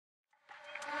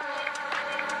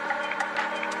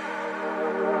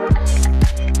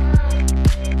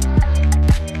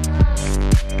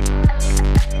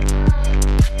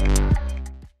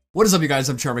What is up, you guys?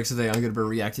 I'm Charmx. Today I'm going to be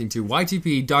reacting to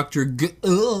YTP Dr.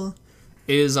 GUuH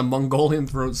is a Mongolian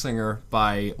throat singer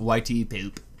by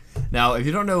YTP. Now, if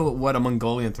you don't know what a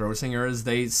Mongolian throat singer is,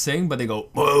 they sing, but they go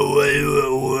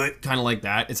kind of like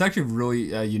that. It's actually a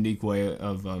really unique way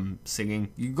of singing.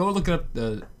 You can go look it up,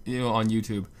 on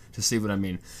YouTube to see what I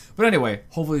mean. But anyway,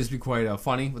 hopefully this will be quite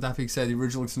funny. With that being said, the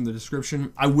original link's in the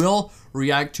description. I will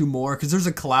react to more because there's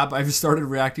a collab I've started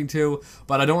reacting to,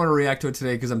 but I don't want to react to it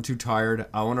today because I'm too tired.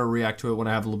 I want to react to it when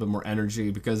I have a little bit more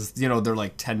energy because, you know, they're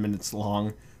like 10 minutes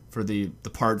long for the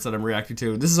parts that I'm reacting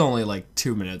to. This is only like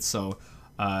 2 minutes, so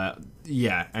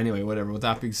yeah. Anyway, whatever. With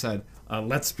that being said,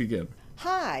 let's begin.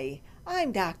 Hi,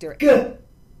 I'm Dr.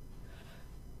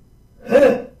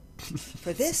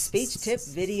 For this speech tip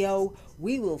video,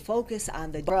 we will focus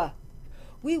on the bruh.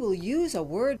 We will use a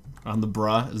word on the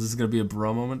bruh. Is this going to be a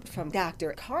bruh moment? From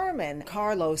Dr. Carmen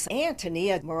Carlos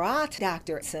Antonia Murat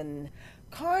Doctorson.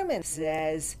 Carmen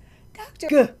says,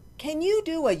 Dr. Can you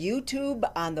do a YouTube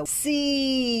on the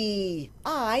C?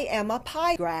 I am a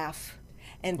pie graph.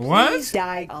 And please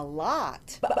die a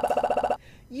lot.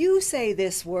 You say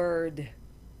this word.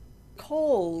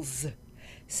 Coals.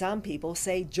 Some people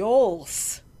say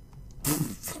Joels.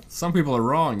 Some people are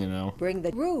wrong, you know. Bring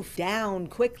the roof down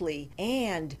quickly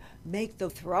and make the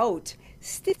throat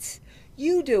stitch.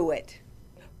 You do it.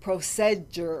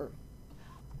 Procedure.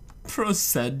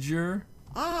 Procedure?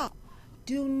 Ah,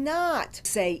 do not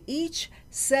say each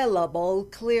syllable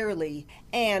clearly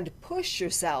and push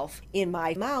yourself in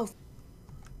my mouth.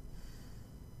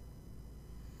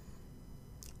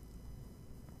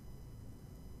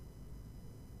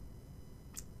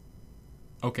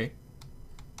 Okay.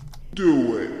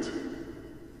 Do it.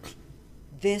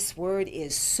 This word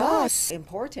is so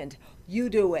important. You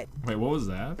do it. Wait, what was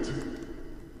that?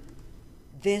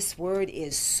 This word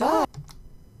is so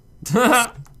Look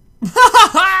at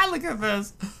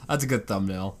this. That's a good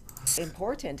thumbnail.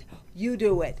 important. You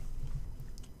do it.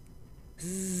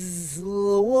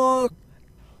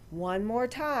 One more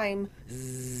time.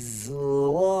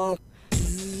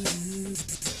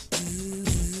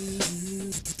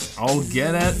 Oh,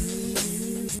 get it?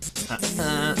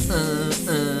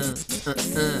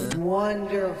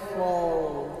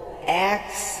 Wonderful.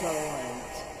 Excellent.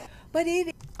 But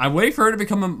I'm waiting for her to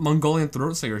become a Mongolian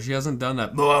throat singer. She hasn't done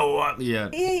that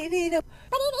yet.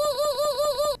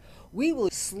 We will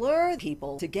slur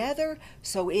people together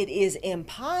so it is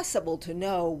impossible to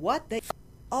know what they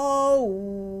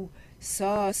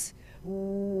sus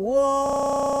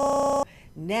whoa.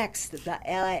 Next, the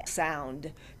L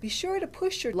sound. Be sure to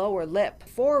push your lower lip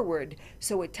forward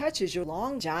so it touches your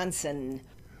long Johnson.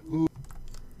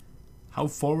 How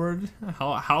forward?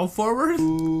 How forward?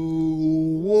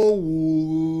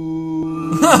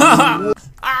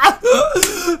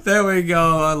 There we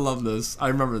go. I love this. I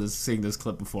remember seeing this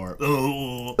clip before.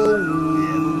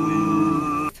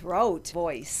 Throat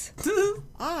voice.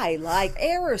 I like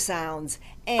error sounds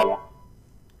and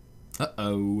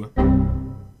uh-oh.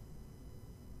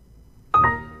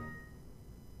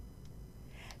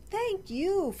 Thank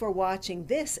you for watching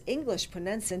this English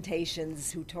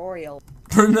pronunciations tutorial.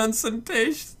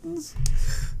 Pronunciations?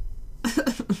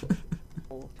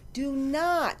 Do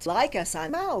not like us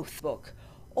on Mouthbook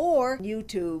or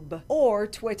YouTube or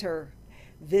Twitter.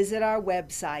 Visit our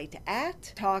website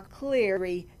at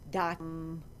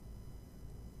talkclearly.com.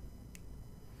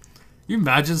 You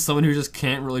imagine someone who just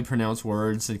can't really pronounce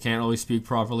words and can't really speak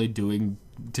properly doing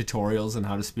tutorials on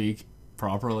how to speak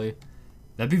properly?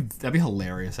 That'd be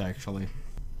hilarious, actually.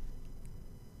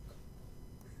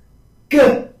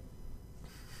 Good.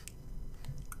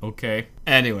 Okay.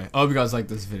 Anyway, I hope you guys liked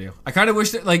this video. I kind of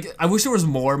wish that, I wish there was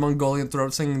more Mongolian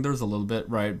throat singing. There's a little bit,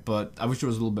 right? But I wish there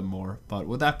was a little bit more. But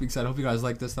with that being said, I hope you guys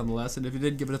liked this nonetheless. And if you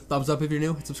did, give it a thumbs up if you're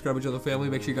new. Hit subscribe to the family.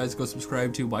 Make sure you guys go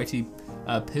subscribe to YT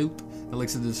Poop. The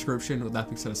link's in the description. With that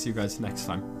being said, I'll see you guys next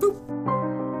time. Boop.